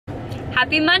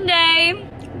Happy Monday!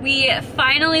 We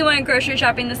finally went grocery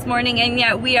shopping this morning, and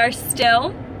yet we are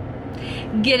still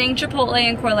getting Chipotle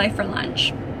and Core Life for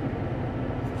lunch.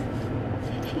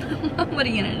 What are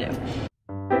you gonna do?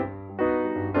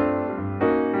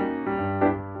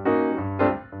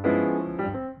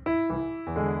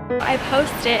 I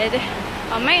posted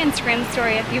on my Instagram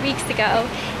story a few weeks ago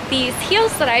these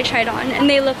heels that I tried on, and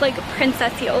they look like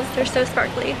princess heels. They're so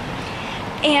sparkly.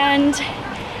 And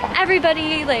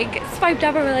everybody like swiped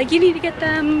up and were like, you need to get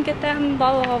them, blah,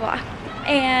 blah, blah, blah.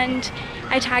 And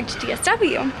I tagged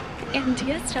DSW, and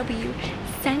DSW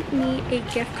sent me a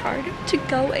gift card to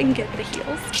go and get the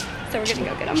heels. So we're gonna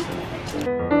go get them.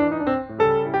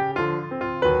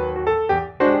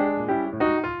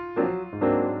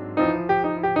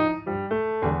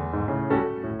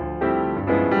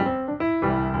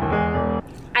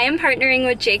 I am partnering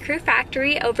with J. Crew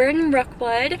Factory over in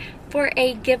Rookwood for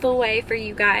a giveaway for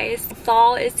you guys.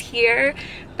 Fall is here,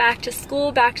 back to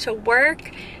school, back to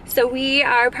work. So we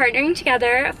are partnering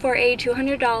together for a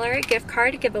 $200 gift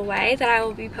card giveaway that I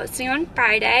will be posting on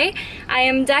Friday. I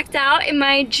am decked out in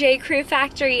my J. Crew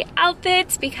Factory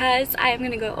outfits because I am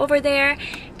gonna go over there,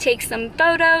 take some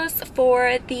photos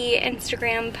for the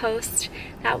Instagram post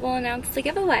that will announce the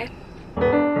giveaway.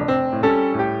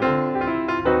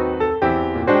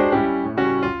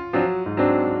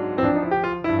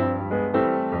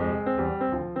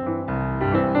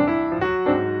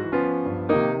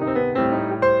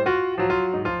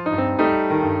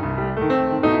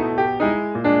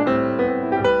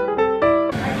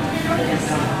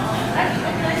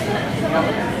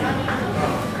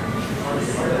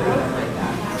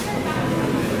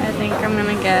 I think I'm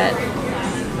gonna get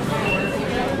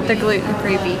the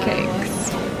gluten-free bee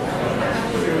cakes.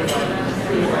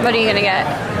 What are you gonna get?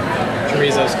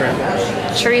 Chorizo scramble.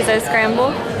 Chorizo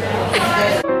scramble?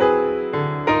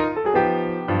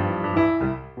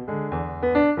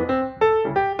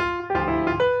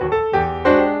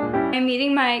 I'm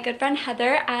meeting my good friend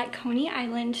Heather at Coney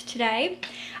Island today.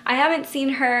 I haven't seen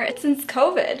her since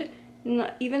COVID,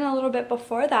 even a little bit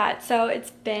before that, so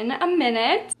it's been a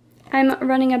minute. I'm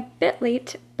running a bit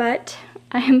late, but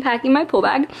I am packing my pool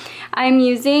bag. I'm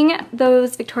using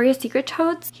those Victoria's Secret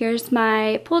totes. Here's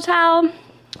my pool towel,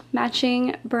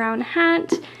 matching brown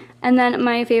hat, and then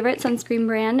my favorite sunscreen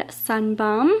brand, Sun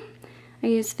Bum. I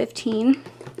use 15.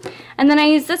 And then I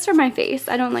use this for my face.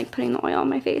 I don't like putting the oil on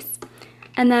my face.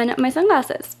 And then my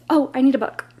sunglasses. Oh, I need a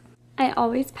book. I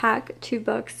always pack 2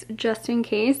 books just in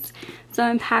case. So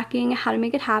I'm packing How to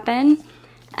Make It Happen,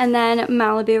 and then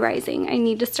Malibu Rising. I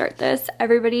need to start this.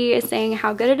 Everybody is saying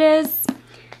how good it is.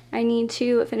 I need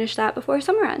to finish that before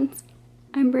summer ends.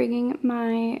 I'm bringing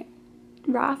my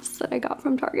wraps that I got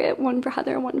from Target, one for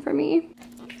Heather, one for me.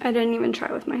 I didn't even try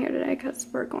with my hair today because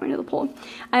we're going to the pool.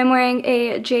 I'm wearing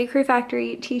a J. Crew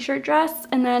Factory t-shirt dress,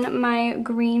 and then my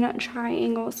green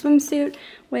triangle swimsuit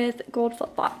with gold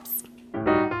flip-flops.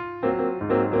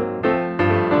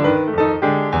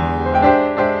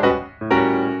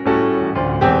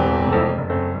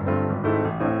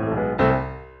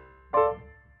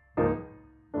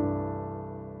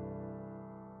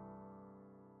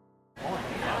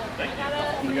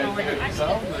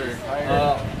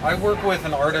 I work with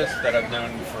an artist that I've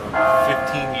known for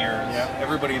 15 years. Yeah.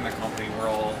 Everybody in the company, we're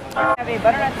all like... I have a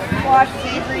butternut squash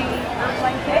savory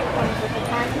herb kit, comes with the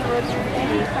time to roast your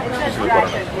candy.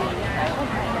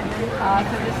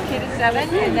 So this kit is 7,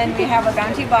 and then we have a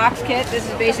bounty box kit. This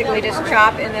is basically just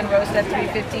chop and then roast at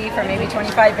 350 for maybe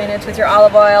 25 minutes with your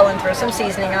olive oil and throw some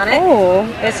seasoning on it. Oh.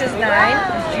 This is 9.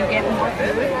 You get more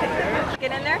food.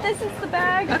 Get in there. This is the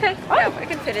bag. Okay. Oh. Yeah, I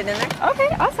can fit it in there. Okay,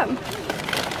 awesome.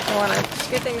 You want to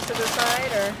scoot things to the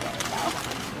side or?